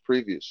license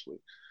previously.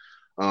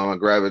 I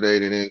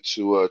gravitated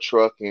into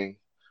trucking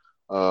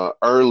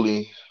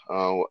early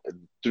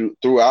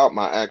throughout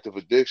my active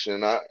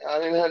addiction. I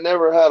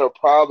never had a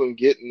problem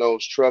getting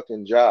those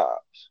trucking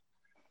jobs.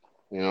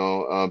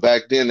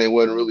 Back then they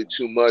wasn't really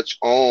too much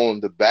on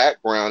the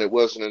background. It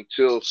wasn't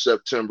until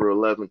September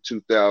 11,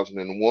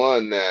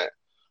 2001 that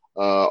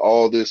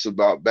all this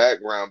about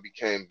background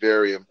became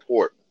very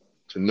important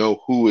to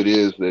know who it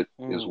is that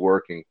is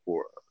working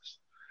for us.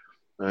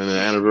 And the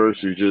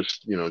anniversary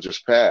just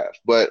passed.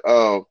 But,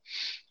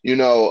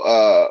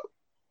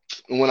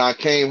 when I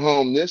came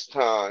home this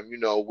time,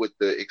 with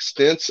the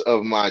extents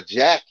of my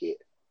jacket,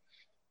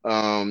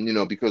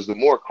 because the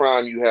more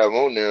crime you have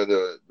on there,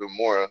 the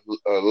more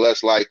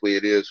less likely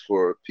it is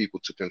for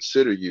people to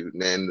consider you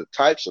and the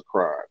types of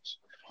crimes.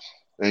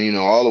 And,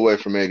 all the way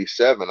from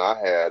 87, I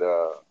had,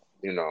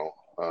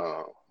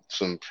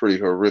 some pretty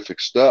horrific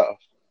stuff,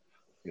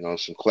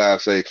 some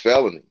Class A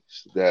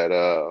felonies that,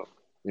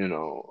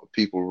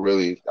 people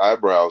really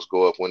eyebrows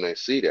go up when they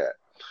see that.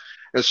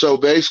 And so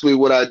basically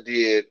what I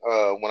did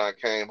when I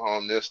came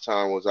home this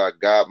time was I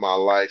got my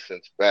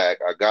license back.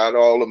 I got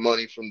all the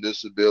money from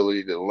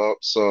disability, the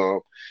lump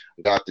sum,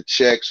 got the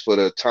checks for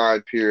the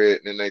time period.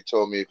 And then they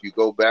told me if you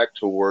go back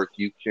to work,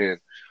 you can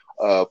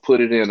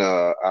put it in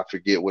I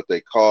forget what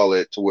they call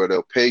it, to where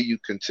they'll pay you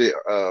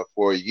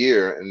for a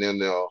year and then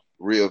they'll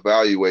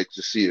reevaluate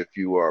to see if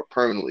you are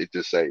permanently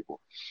disabled.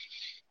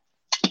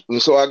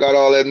 And so I got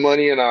all that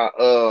money and I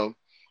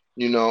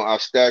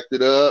stacked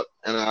it up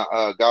and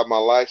I got my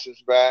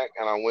license back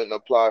and I went and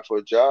applied for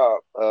a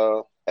job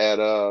at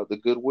the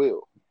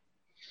Goodwill.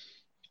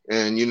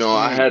 And,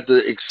 I had to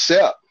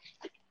accept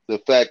the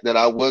fact that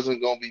I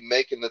wasn't going to be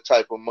making the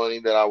type of money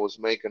that I was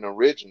making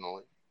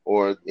originally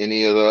or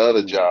any of the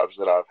other jobs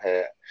that I've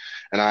had.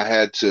 And I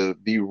had to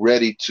be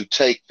ready to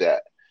take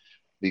that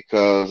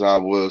because I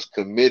was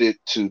committed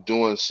to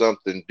doing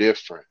something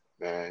different.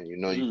 Man,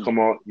 you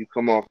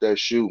come off that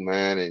shoot,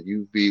 man, and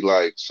you be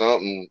like,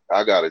 something,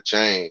 I gotta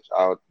change.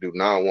 I do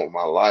not want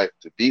my life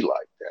to be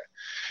like that.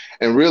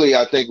 And really,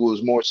 I think it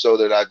was more so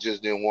that I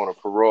just didn't want to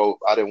parole.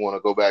 I didn't want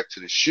to go back to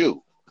the shoot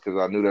because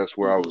I knew that's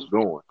where I was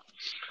going.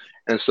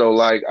 And so,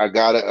 like, I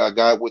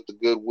got with the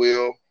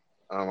Goodwill.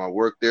 I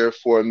worked there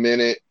for a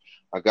minute.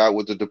 I got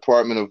with the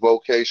Department of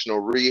Vocational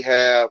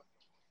Rehab.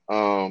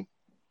 And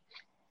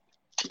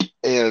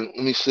let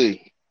me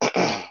see.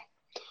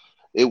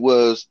 It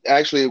was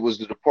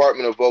the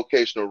Department of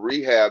Vocational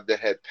Rehab that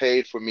had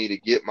paid for me to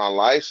get my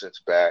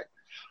license back.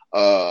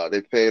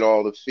 They paid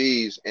all the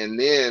fees, and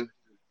then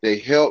they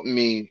helped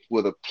me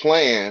with a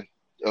plan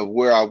of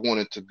where I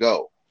wanted to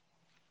go,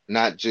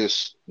 not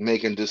just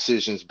making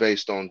decisions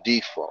based on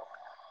default.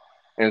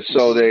 And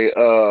so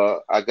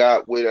I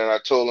got with, and I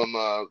told them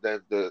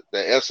that the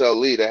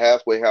SLE, the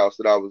halfway house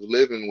that I was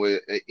living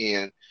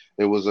in,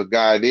 there was a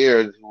guy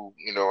there who,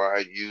 I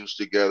had used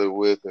together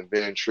with and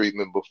been in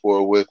treatment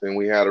before with, and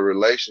we had a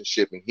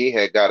relationship, and he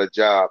had got a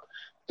job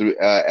through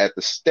at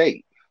the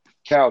state,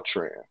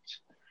 Caltrans,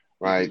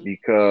 right?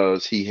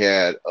 Because he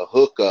had a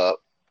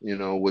hookup,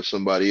 with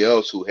somebody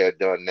else who had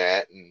done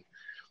that, and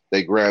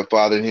they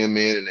grandfathered him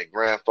in and they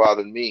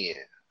grandfathered me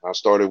in. I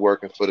started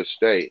working for the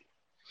state.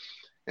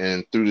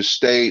 And through the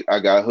state, I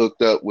got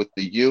hooked up with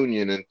the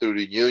union, and through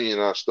the union,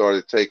 I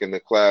started taking the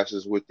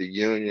classes with the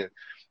union,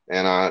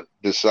 and I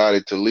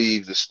decided to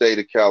leave the state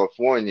of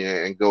California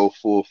and go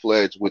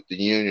full-fledged with the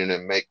union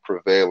and make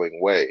prevailing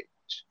wage.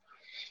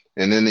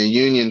 And then the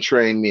union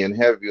trained me in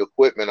heavy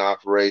equipment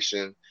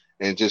operation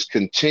and just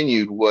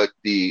continued what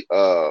the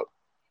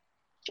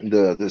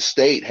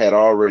state had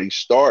already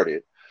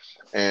started,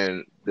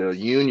 and the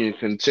union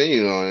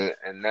continued on it.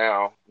 And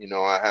now,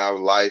 I have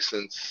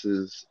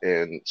licenses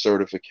and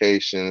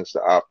certifications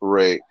to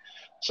operate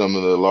some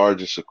of the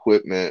largest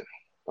equipment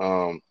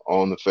on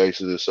the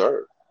face of this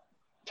earth.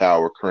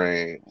 Tower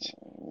cranes,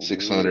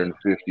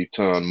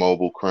 650-ton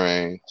mobile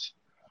cranes,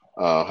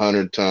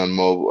 100-ton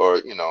mobile,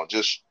 or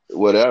just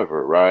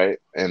whatever, right?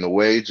 And the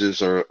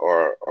wages are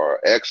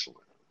excellent.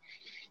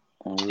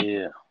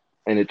 Yeah.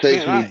 And it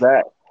takes me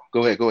back.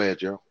 Go ahead,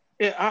 Joe.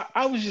 Yeah,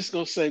 I was just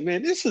gonna say,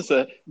 man, this is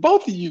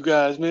both of you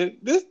guys, man.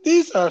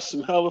 These are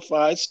some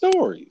hellified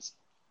stories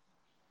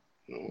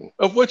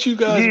of what you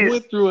guys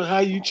went through and how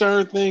you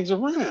turned things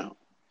around.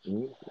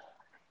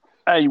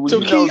 Hey,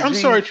 so I'm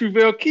sorry,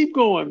 Truvell, keep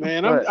going,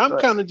 man. I'm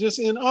kind of just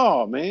in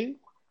awe, man.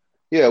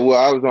 Yeah, well,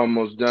 I was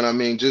almost done. I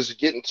mean, just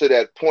getting to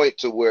that point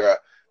to where,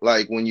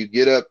 like, when you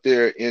get up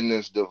there in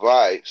this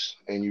device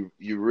and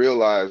you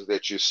realize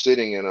that you're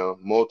sitting in a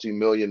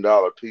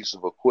multi-million-dollar piece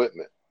of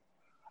equipment,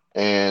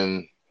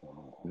 and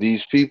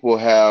these people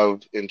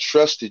have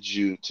entrusted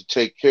you to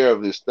take care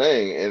of this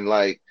thing. And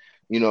like,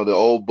 the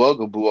old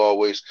bugaboo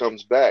always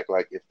comes back.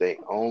 Like, if they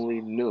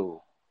only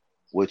knew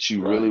what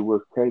you really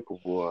were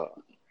capable of.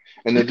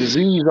 And the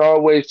disease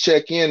always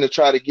check in to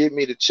try to get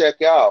me to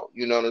check out,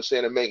 you know what I'm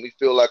saying, and make me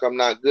feel like I'm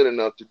not good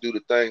enough to do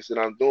the things that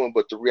I'm doing.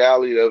 But the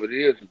reality of it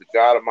is the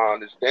God of my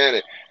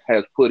understanding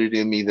has put it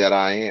in me that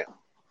I am.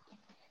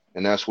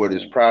 And that's where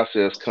this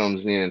process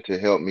comes in to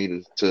help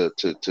me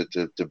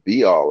to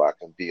be all I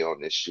can be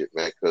on this shit,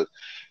 man. Because,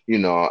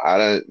 when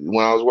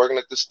I was working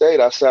at the state,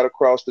 I sat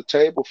across the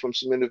table from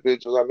some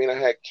individuals. I mean,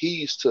 I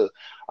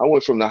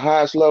went from the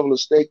highest level of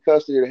state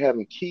custody to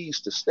having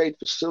keys to state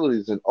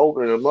facilities and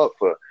opening them up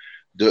for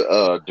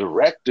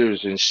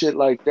directors and shit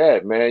like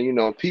that,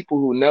 man. People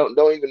who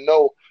don't even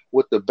know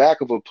what the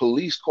back of a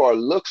police car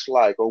looks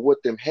like or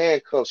what them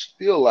handcuffs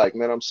feel like,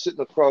 man. I'm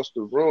sitting across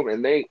the room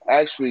and they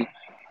actually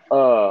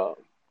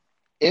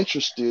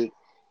interested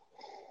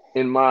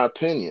in my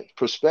opinion,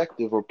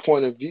 perspective, or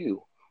point of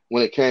view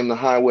when it came to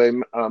highway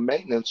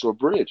maintenance or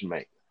bridge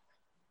maintenance.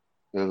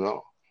 I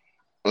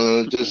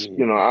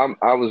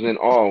was in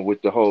awe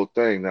with the whole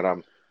thing that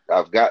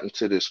I've gotten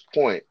to this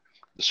point,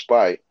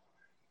 despite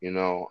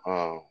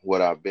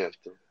what I've been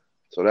through.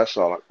 So that's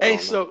all.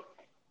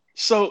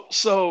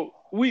 So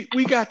we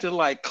got to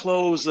like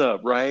close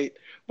up, right?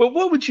 But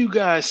what would you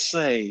guys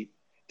say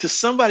to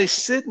somebody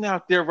sitting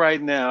out there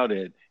right now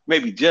that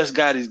maybe just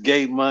got his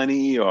gate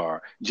money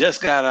or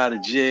just got out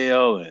of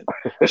jail and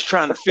is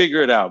trying to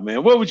figure it out,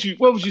 man? What would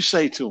you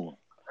say to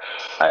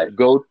him?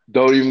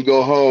 Don't even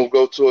go home.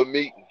 Go to a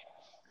meeting.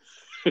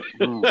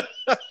 What's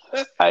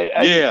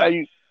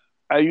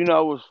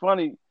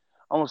funny?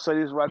 I'm gonna say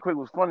this right quick.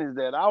 What's funny is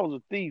that I was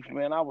a thief,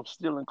 man. I was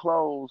stealing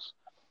clothes,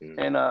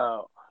 and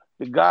the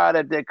guy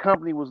that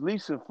company was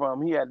leasing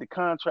from, he had the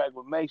contract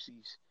with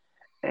Macy's,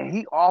 and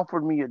he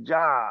offered me a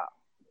job,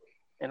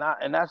 and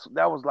that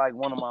was like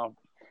one of my.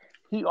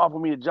 He offered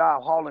me a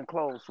job hauling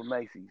clothes for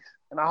Macy's,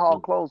 and I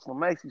hauled clothes for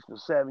Macy's for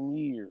 7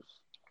 years,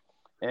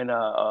 and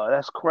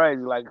that's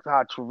crazy. Like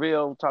how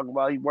Truvell talking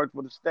about, he worked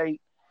for the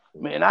state.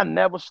 Man, I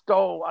never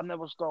stole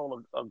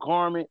a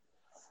garment,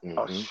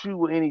 a shoe,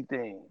 or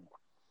anything.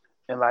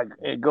 And like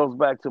it goes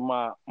back to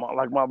my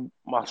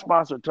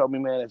sponsor told me,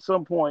 man, at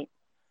some point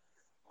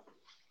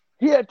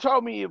he had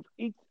told me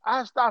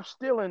I stopped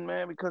stealing,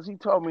 man, because he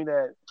told me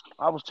that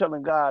I was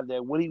telling God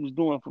that what he was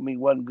doing for me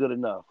wasn't good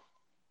enough.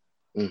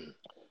 You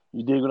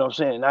dig what I'm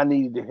saying? And I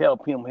needed to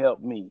help him help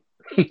me.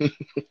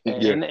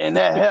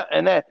 and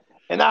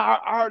I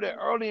heard that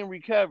early in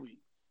recovery,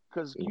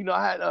 because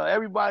I had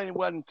everybody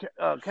wasn't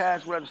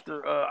cash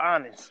register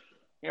honest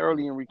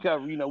early in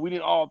recovery. We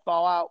didn't all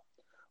thaw out,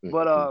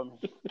 but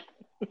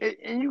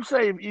and you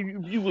say if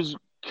you was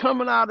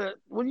coming out of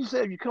what you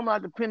said, if you come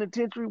out the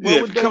penitentiary,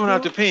 what would they coming do?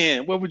 out the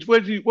pen, what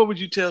would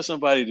you tell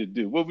somebody to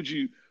do? What would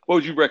you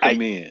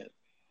recommend?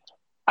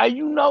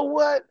 You know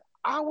what?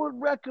 I would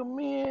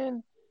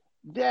recommend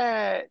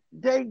that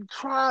they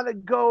try to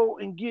go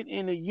and get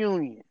in a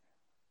union.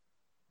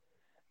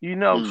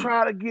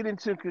 Try to get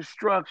into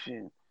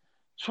construction.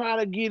 Try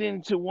to get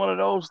into one of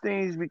those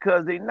things,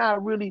 because they're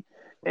not really,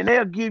 and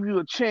they'll give you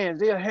a chance.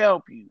 They'll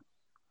help you.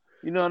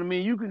 You know what I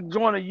mean? You can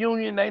join a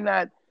union. They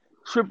not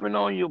tripping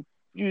on you,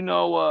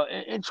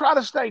 and try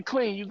to stay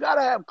clean. You got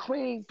to have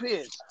clean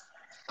piss.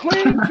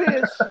 Clean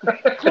piss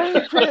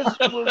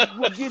will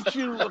get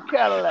you a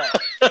Cadillac.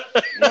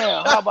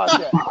 Now, how about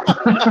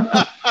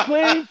that?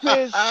 Clean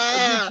piss will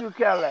get you a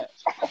Cadillac.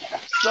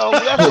 So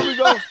that's where we're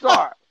going to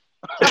start.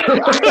 You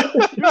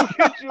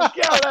get you a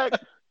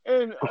Cadillac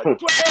in 12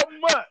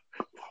 months.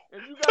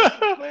 If you got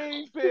some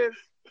clean piss,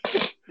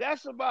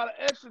 that's about an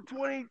extra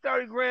 20,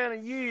 30 grand a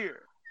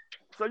year.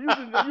 So you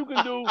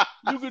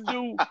can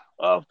do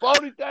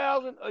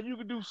 40,000 or you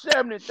can do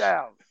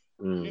 70,000.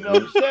 Mm-hmm. You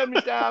know,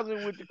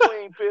 70,000 with the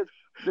clean piss.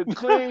 The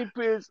clean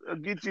piss will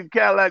get you a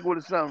Cadillac with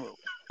a sunroof.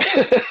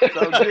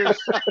 So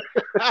just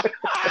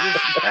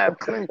have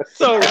clean.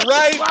 So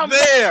right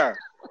there.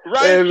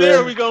 Right Hey, there,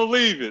 man. we're going to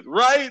leave it.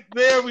 Right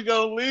there, we're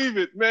going to leave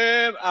it,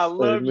 man. I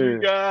love you man.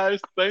 guys.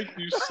 Thank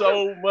you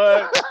so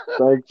much.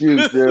 Thank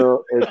you,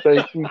 Gerald. And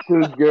thank you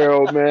too,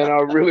 Gerald, man.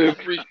 I really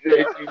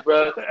appreciate you,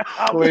 bro.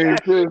 Clean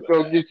piss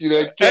gonna get you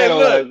that Hey,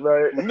 Cadillac, look,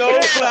 right? no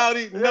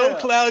cloudy piss. No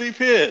cloudy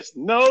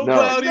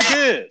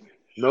piss.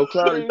 No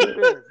cloudy Clean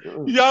piss. piss.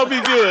 Y'all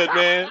be good,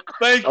 man.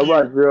 Thank you. All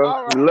right, Gerald.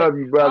 All right. We love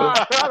you, brother.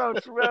 I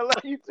don't smell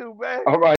like you too, man. All right.